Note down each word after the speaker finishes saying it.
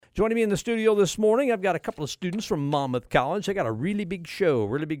Joining me in the studio this morning, I've got a couple of students from Monmouth College. They got a really big show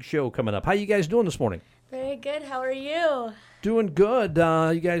coming up. How you guys doing this morning? Very good. How are you? Doing good.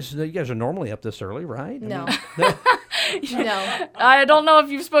 You guys are normally up this early, right? No. No. No. I don't know if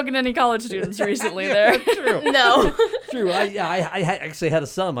you've spoken to any college students recently there. True. No. True. I actually had a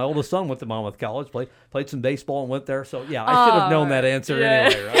son. My oldest son went to Monmouth College, played some baseball and went there. So, yeah, I should have known that answer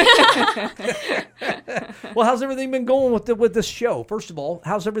anyway, right? Well, how's everything been going with this show? First of all,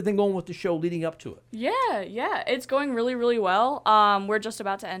 how's everything going with the show leading up to it? Yeah. It's going really, really well. We're just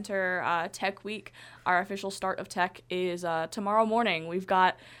about to enter Tech Week. Our official start of Tech is tomorrow morning. We've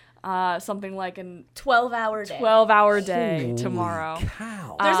got something like a 12-hour day. 12-hour day Holy tomorrow.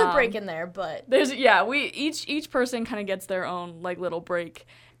 Cow. There's a break in there, but We each person kind of gets their own like little break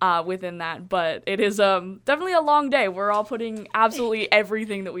within that, but it is definitely a long day. We're all putting absolutely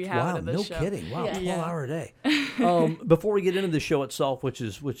everything that we have into this show. Wow, no kidding. Wow, Yeah. 12-hour day. Before we get into the show itself, which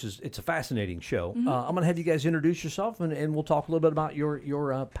is it's a fascinating show, I'm going to have you guys introduce yourself, and we'll talk a little bit about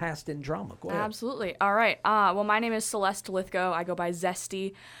your past in drama. Go ahead. Absolutely. All right. Well, my name is Celeste Lythgoe. I go by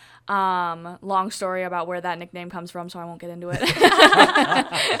Zesty. Long story about where that nickname comes from, so I won't get into it.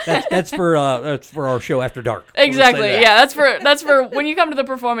 That's for our show After Dark. Exactly. Yeah, that's for when you come to the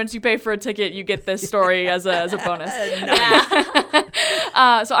performance, you pay for a ticket, you get this story as a bonus.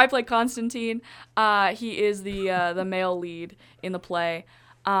 So I play Constantine. He is the male lead in the play.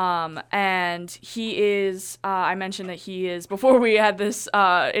 And he is, I mentioned that he is, before we had this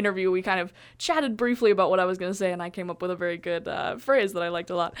interview, we kind of chatted briefly about what I was going to say, and I came up with a very good phrase that I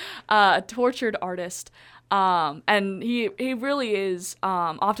liked a lot, tortured artist. And he really is,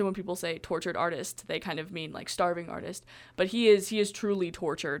 often when people say tortured artist, they kind of mean like starving artist, but he is truly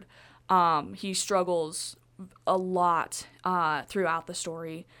tortured. He struggles a lot throughout the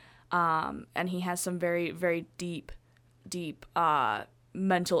story, and he has some very, very deep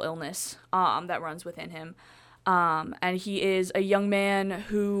mental illness that runs within him. And he is a young man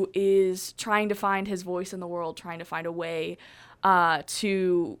who is trying to find his voice in the world, trying to find a way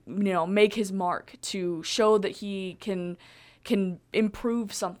to, make his mark, to show that he can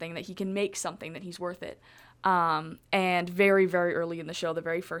improve something, that he can make something, that he's worth it. And very, very early in the show, the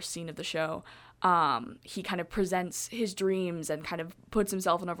very first scene of the show, he kind of presents his dreams and kind of puts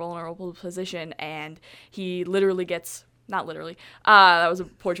himself in a vulnerable position, and he literally gets... Not literally. That was a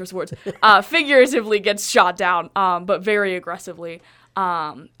poor choice of words. Figuratively gets shot down, but very aggressively.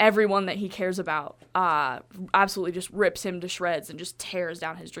 Everyone that he cares about absolutely just rips him to shreds and just tears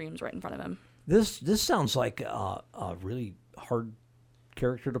down his dreams right in front of him. This sounds like a really hard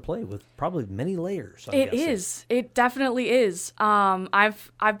character to play with probably many layers. It is. It definitely is.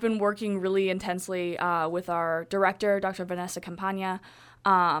 I've been working really intensely with our director, Dr. Vanessa Campagna,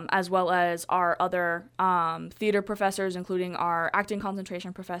 as well as our other theater professors, including our acting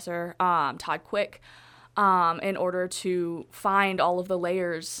concentration professor, Todd Quick, in order to find all of the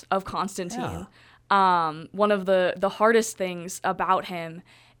layers of Constantine. Yeah. One of the hardest things about him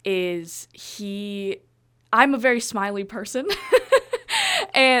is I'm a very smiley person.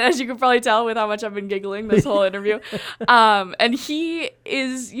 And as you can probably tell with how much I've been giggling this whole interview. And he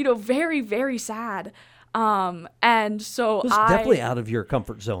is, very, very sad. And so it's definitely out of your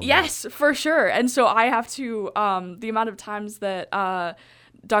comfort zone. Yes, for sure. And so I have to, the amount of times that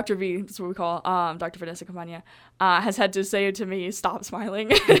Dr. V, that's what we call Dr. Vanessa Campagna, has had to say to me, stop smiling.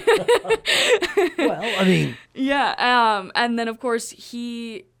 Well, I mean. Yeah. And then, of course,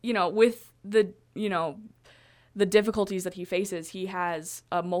 he, with the difficulties that he faces, he has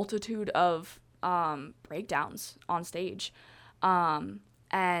a multitude of breakdowns on stage.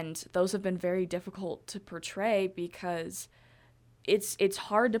 And those have been very difficult to portray because it's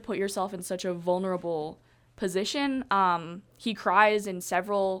hard to put yourself in such a vulnerable position. He cries in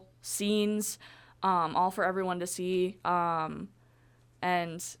several scenes, all for everyone to see. And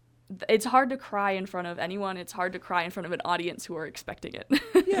it's hard to cry in front of anyone. It's hard to cry in front of an audience who are expecting it.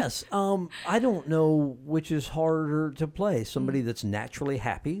 Yes. I don't know which is harder to play. Somebody that's naturally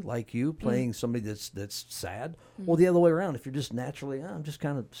happy, like you, playing somebody that's sad, or the other way around. If you're just naturally, I'm just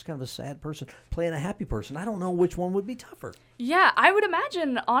kind of a sad person, playing a happy person. I don't know which one would be tougher. Yeah, I would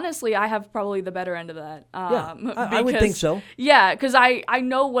imagine, honestly, I have probably the better end of that. I would think so. Yeah, because I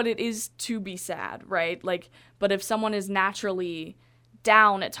know what it is to be sad, right? But if someone is naturally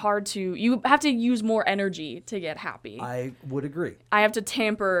down, it's hard to, you have to use more energy to get happy. I would agree. I have to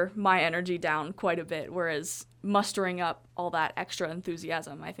tamper my energy down quite a bit, whereas mustering up all that extra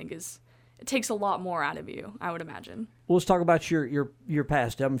enthusiasm, I think, is takes a lot more out of you, I would imagine. Well, let's talk about your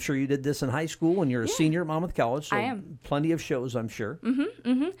past. I'm sure you did this in high school, and you're a senior at Monmouth College. So I am. Plenty of shows, I'm sure.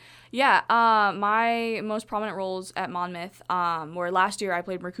 Yeah, my most prominent roles at Monmouth were last year I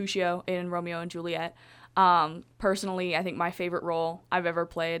played Mercutio in Romeo and Juliet. Personally, I think my favorite role I've ever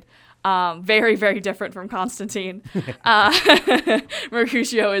played. Very, very different from Constantine.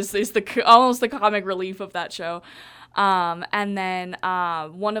 Mercutio is almost the comic relief of that show. And then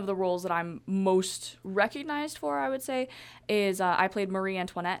one of the roles that I'm most recognized for, I would say, is I played Marie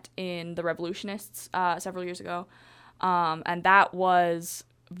Antoinette in The Revolutionists several years ago. And that was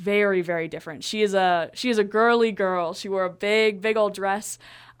very, very different. She is a girly girl. She wore a big old dress.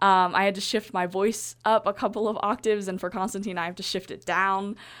 I had to shift my voice up a couple of octaves, and for Constantine, I have to shift it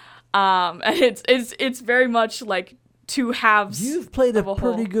down. And it's very much like two halves. You've played a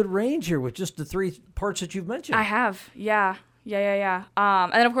pretty good range here with just the three parts that you've mentioned. I have, yeah.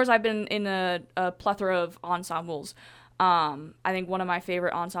 And then of course I've been in a plethora of ensembles. I think one of my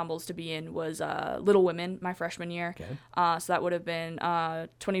favorite ensembles to be in was Little Women, my freshman year. Okay. So that would have been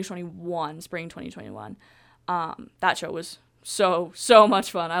 2021, spring 2021. That show was so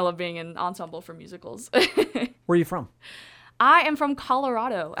much fun. I love being in ensemble for musicals. Where are you from? I am from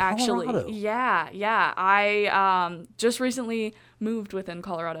Colorado, actually. Colorado. Yeah. I just recently moved within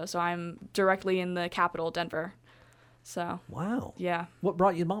Colorado, so I'm directly in the capital, Denver. So. Wow. Yeah. What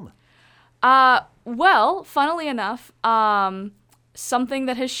brought you to Monmouth? Well, funnily enough, something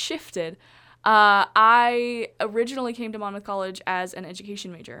that has shifted. I originally came to Monmouth College as an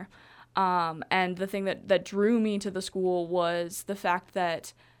education major. And the thing that drew me to the school was the fact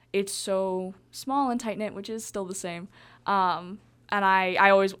that it's so small and tight-knit, which is still the same. And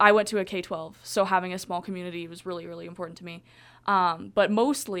I went to a K-12, so having a small community was really, really important to me. But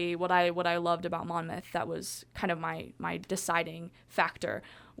mostly what I loved about Monmouth, that was kind of my deciding factor,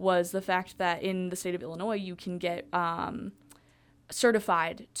 was the fact that in the state of Illinois, you can get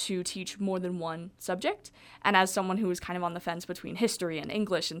certified to teach more than one subject. And as someone who was kind of on the fence between history and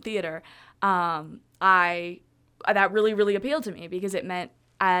English and theater, that really, really appealed to me, because it meant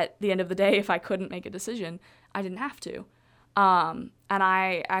at the end of the day, if I couldn't make a decision, I didn't have to. And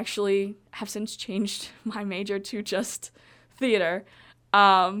I actually have since changed my major to just theater.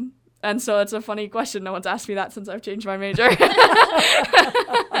 And so it's a funny question. No one's asked me that since I've changed my major.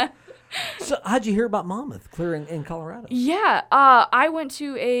 So how'd you hear about Monmouth, clear in Colorado? Yeah, I went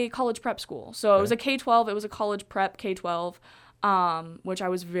to a college prep school. So It was a K-12. It was a college prep K-12, which I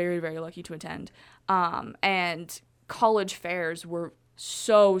was very, very lucky to attend. And college fairs were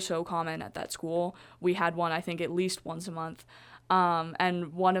so common at that school. We had one, I think, at least once a month.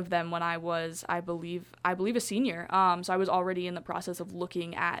 And one of them when I was, I believe a senior. So I was already in the process of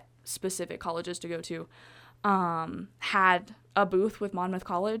looking at specific colleges to go to. Had a booth with Monmouth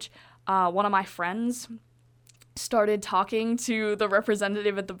College. One of my friends started talking to the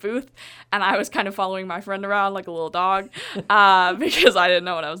representative at the booth, and I was kind of following my friend around like a little dog, because I didn't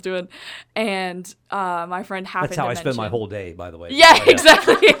know what I was doing. And my friend happened to mention... That's how I spend my whole day, by the way. Yeah,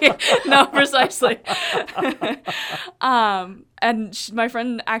 exactly. No, precisely. And my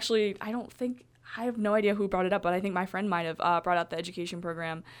friend actually, I have no idea who brought it up, but I think my friend might have brought out the education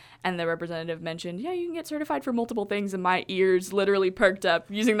program, and the representative mentioned, yeah, you can get certified for multiple things, and my ears literally perked up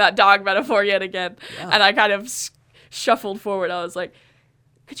using that dog metaphor yet again. Yeah. And I kind of shuffled forward. I was like,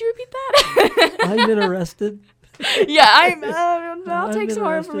 could you repeat that? I'm interested. Yeah, I'll take some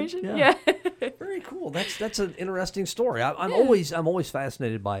more information. Yeah. Very cool. That's an interesting story. I'm always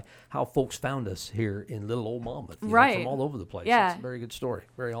fascinated by how folks found us here in little old Monmouth. Right. From all over the place. Yeah. It's a very good story.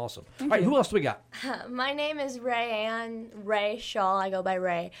 Very awesome. All right, who else do we got? My name is Rayanne, Shaul. I go by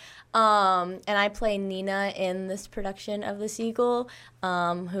Ray. And I play Nina in this production of the Seagull,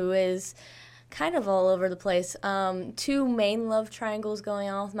 who is kind of all over the place. Two main love triangles going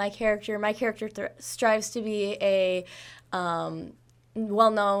on with my character. My character strives to be a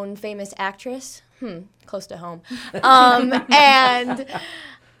well-known, famous actress. Close to home. And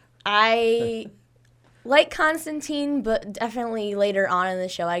I like Constantine, but definitely later on in the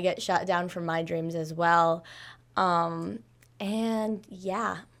show, I get shot down from my dreams as well. And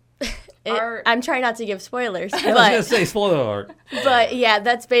yeah. I'm trying not to give spoilers. I was going to say spoiler alert. But yeah,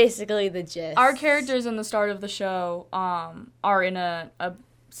 that's basically the gist. Our characters in the start of the show are in a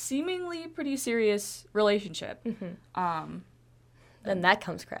seemingly pretty serious relationship. Mm-hmm. Then that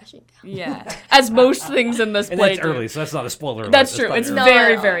comes crashing down. Yeah. As most things in this play that's early, so that's not a spoiler alert. That's true. It's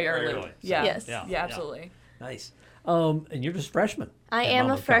very, very early. Very early. Yeah. Yes. Yeah, absolutely. Nice. And you're just a freshman. I am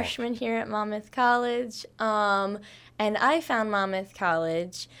a freshman here at Monmouth College. And I found Monmouth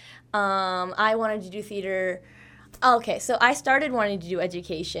College. I wanted to do theater Okay, so I started wanting to do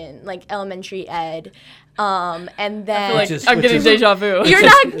education, like elementary ed, and then I feel like I'm getting deja vu.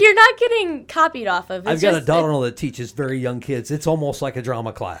 you're not getting copied off of. I've got a daughter that teaches very young kids. It's almost like a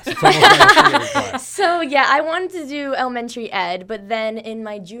drama class. It's almost like a theater class. So yeah, I wanted to do elementary ed, but then in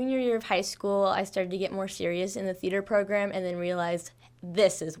my junior year of high school, I started to get more serious in the theater program, and then realized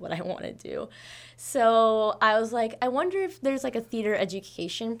this is what I want to do. So I was like, I wonder if there's like a theater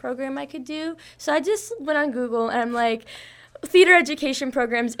education program I could do. So I just went on Google and I'm like, theater education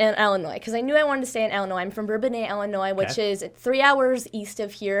programs in Illinois, because I knew I wanted to stay in Illinois. I'm from Bourbonnais, Illinois, which is 3 hours east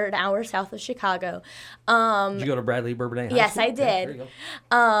of here, an hour south of Chicago. Did you go to Bradley Bourbonnais High Yes, School? I did. Okay, there you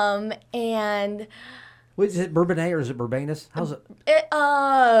go. And Wait, is it Bourbonnais or is it Bourbonnais? How's it?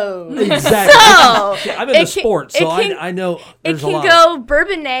 So Exactly. I'm into sports, so I know there's a lot. It can go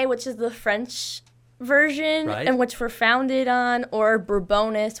Bourbonnais, which is the French version, Right. and which we're founded on, or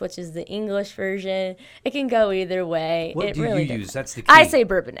Bourbonnais, which is the English version. It can go either way. What it do really you doesn't. use? That's the key. I say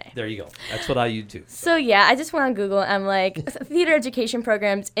Bourbonnais. There you go. That's what I use too. So yeah, I just went on Google. I'm like, theater education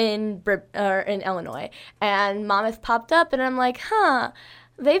programs in Illinois, and Monmouth popped up, and I'm like, huh.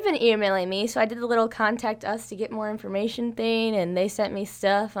 They've been emailing me, so I did the little contact us to get more information thing, and they sent me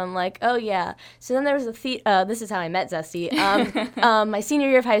stuff. I'm like, oh yeah. So then there was this is how I met Zesty. My senior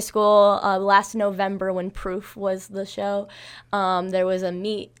year of high school, last November when Proof was the show, there was a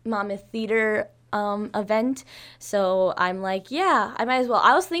Meet Monmouth Theater event. So I'm like, yeah, I might as well.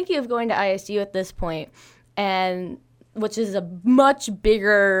 I was thinking of going to ISU at this point, and which is a much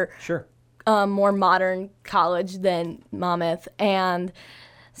bigger, Sure. more modern college than Monmouth, and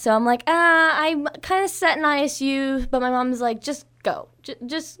so I'm like, I'm kind of set in ISU, but my mom's like, just go.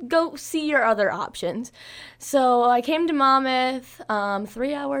 Just go see your other options. So I came to Monmouth,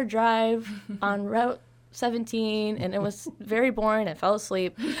 3-hour drive on Route 17, and it was very boring. I fell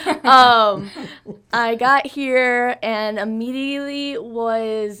asleep. I got here and immediately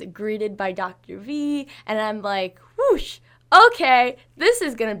was greeted by Dr. V, and I'm like, whoosh. Okay, this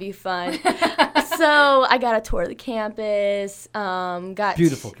is gonna be fun. So I got a tour of the campus.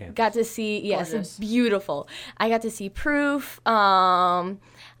 Beautiful campus. Got to see, yes, Gorgeous. it's beautiful. I got to see Proof.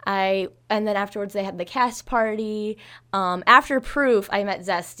 And then afterwards they had the cast party. After Proof, I met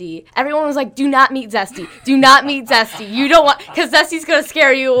Zesty. Everyone was like, "Do not meet Zesty. Do not meet Zesty. You don't want, because Zesty's gonna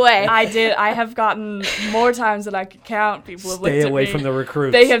scare you away." I did. I have gotten more times than I could count. People have looked Stay at away me. from the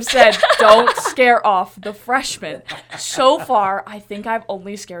recruits. They have said, "Don't scare off the freshmen." So far, I think I've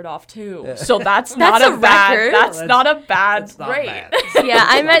only scared off 2. So that's not a a bad. record. That's not a bad It's not rate. bad. Yeah,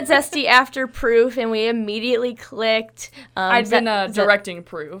 I met Zesty after Proof, and we immediately clicked. I'd been directing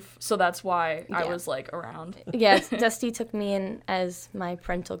Proof, so that's why I Yeah. was like around. Yes, Dusty took me in as my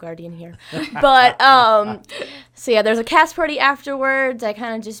parental guardian here. But, so yeah, there's a cast party afterwards. I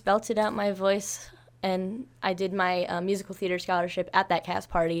kind of just belted out my voice, and I did my musical theater scholarship at that cast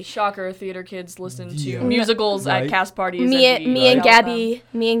party. Shocker, theater kids listen to Yeah. musicals Right. at cast parties. Me and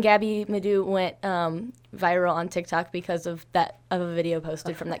and Gabby Madu went viral on TikTok because of a video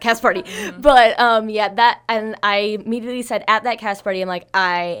posted from that cast party. But and I immediately said at that cast party, I'm like,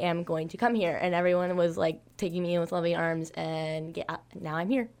 I am going to come here, and everyone was like taking me in with loving arms, and now I'm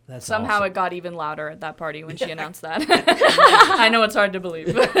here. That's Somehow awesome. it got even louder at that party when she announced that. I know it's hard to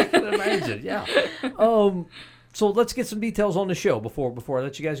believe. I can imagine, yeah. So let's get some details on the show before I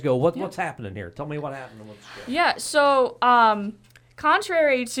let you guys go. What's happening here? Tell me what happened on the show. Yeah, so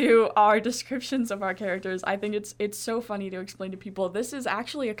contrary to our descriptions of our characters, I think it's so funny to explain to people this is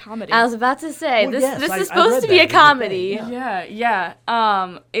actually a comedy. I was about to say, Well, this yes, is I supposed read to be that. a It's a comedy. thing,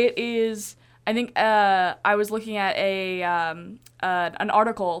 Yeah. It is. I think I was looking at an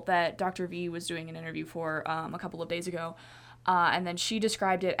article that Dr. V was doing an interview for a couple of days ago, and then she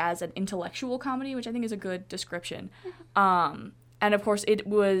described it as an intellectual comedy, which I think is a good description. And of course, it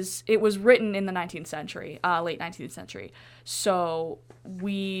was written in the 19th century, late 19th century. So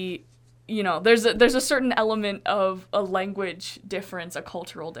there's a certain element of a language difference, a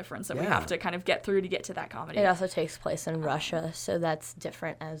cultural difference that we have to kind of get through to get to that comedy. It also takes place in Russia, so that's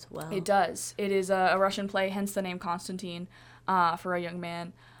different as well. It does. It is a Russian play, hence the name Constantine, for a young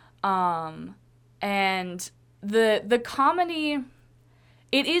man. And the comedy,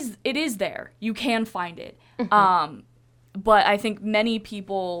 it is there. You can find it. But I think many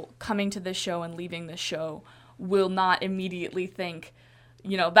people coming to this show and leaving this show will not immediately think,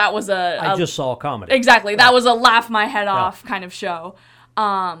 that was I just saw a comedy. Exactly. That was a laugh my head off kind of show.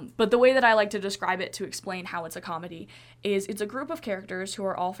 But the way that I like to describe it to explain how it's a comedy is it's a group of characters who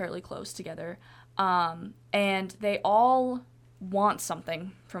are all fairly close together. And they all want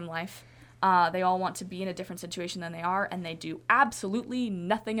something from life. They all want to be in a different situation than they are, and they do absolutely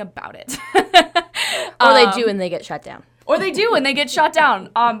nothing about it. Or they do and they get shut down. Or they do and they get shot down.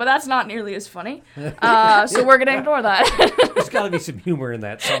 But that's not nearly as funny. So we're gonna ignore that. There's got to be some humor in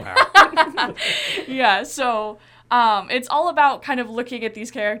that somehow. Yeah. So it's all about kind of looking at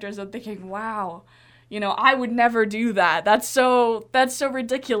these characters and thinking, wow, I would never do that. That's so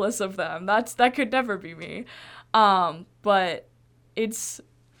ridiculous of them. That could never be me. But it's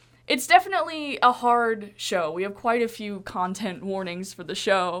definitely a hard show. We have quite a few content warnings for the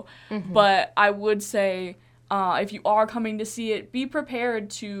show, but I would say if you are coming to see it, be prepared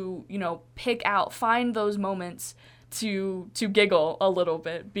to, find those moments to giggle a little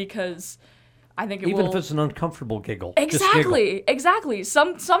bit, because I think even if it's an uncomfortable giggle. Exactly.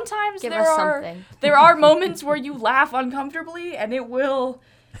 Sometimes Give us something. there are moments where you laugh uncomfortably, and it will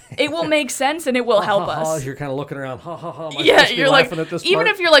make sense and it will help us. You're kind of looking around, ha ha ha. Yeah, you're like, even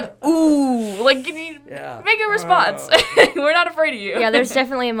if you're like, ooh, like, you need make a response. We're not afraid of you. Yeah, there's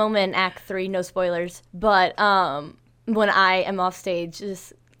definitely a moment in Act 3, no spoilers, but when I am off stage,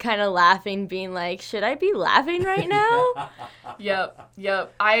 just kind of laughing, being like, should I be laughing right now? Yep.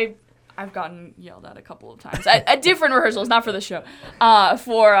 I've gotten yelled at a couple of times at different rehearsals, not for the show,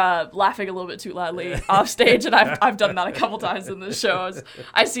 for laughing a little bit too loudly off stage, and I've done that a couple times in the show.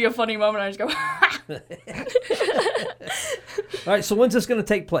 I see a funny moment, and I just go. All right, so when's this going to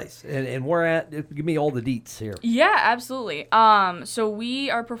take place, and where at? Give me all the deets here. Yeah, absolutely. So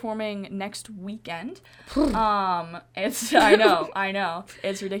we are performing next weekend. I know,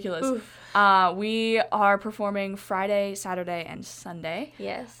 it's ridiculous. Oof. We are performing Friday, Saturday, and Sunday.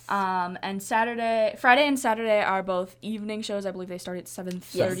 Yes. And Friday and Saturday are both evening shows. I believe they start at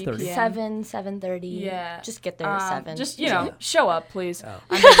 7:30 p.m. 7:30. Yeah. Just get there at 7. Just, show up, please. Oh.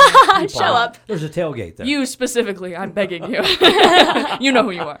 Show up. There's a tailgate there. You specifically, I'm begging you. You know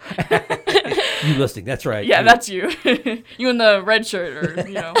who you are. You listening, that's right. Yeah, that's you. You in the red shirt, or,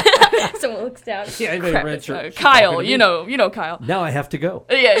 Someone looks down. Yeah, in a red shirt. Kyle, you know Kyle. Now I have to go.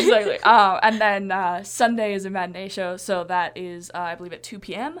 Yeah, exactly. And then Sunday is a matinee show, so that is, I believe, at 2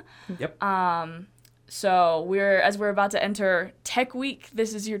 p.m. Yep. So as we're about to enter Tech Week,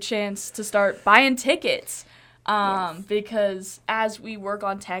 this is your chance to start buying tickets. Because as we work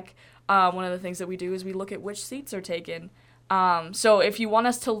on tech, one of the things that we do is we look at which seats are taken. So if you want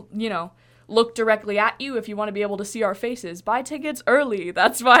us to, look directly at you, if you want to be able to see our faces, buy tickets early.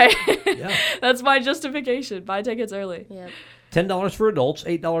 That's my that's my justification. Buy tickets early. Yep. $10 for adults,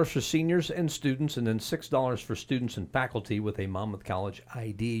 $8 for seniors and students, and then $6 for students and faculty with a Monmouth College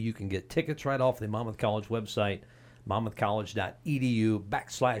ID. You can get tickets right off the Monmouth College website,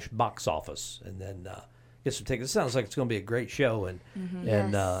 monmouthcollege.edu/box office, and then get some tickets. It sounds like it's going to be a great show, and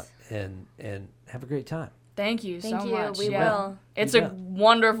have a great time. Thank you so much. We will. It's a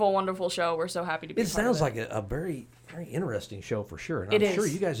wonderful, wonderful show. We're so happy to be. It sounds like a very, very interesting show for sure, and I'm sure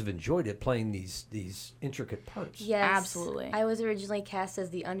you guys have enjoyed it playing these intricate parts. Yes, absolutely. I was originally cast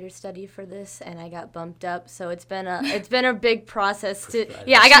as the understudy for this, and I got bumped up. So it's been a big process to.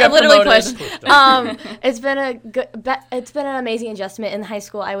 Yeah, I got literally pushed. It's been an amazing adjustment. In high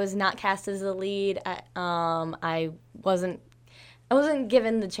school, I was not cast as the lead. I wasn't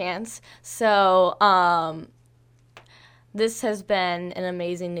given the chance. So this has been an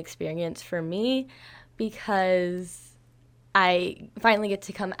amazing experience for me, because I finally get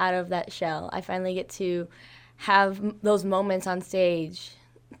to come out of that shell. I finally get to have those moments on stage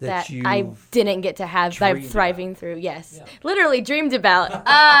that I didn't get to have by thriving through. Yes. Yeah. Literally dreamed about.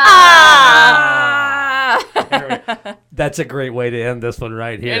 That's a great way to end this one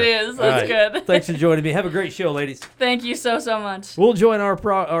right here. It is. That's good. Thanks for joining me. Have a great show, ladies. Thank you so much. We'll join our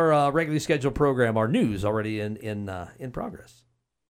regularly scheduled program, our news already in progress.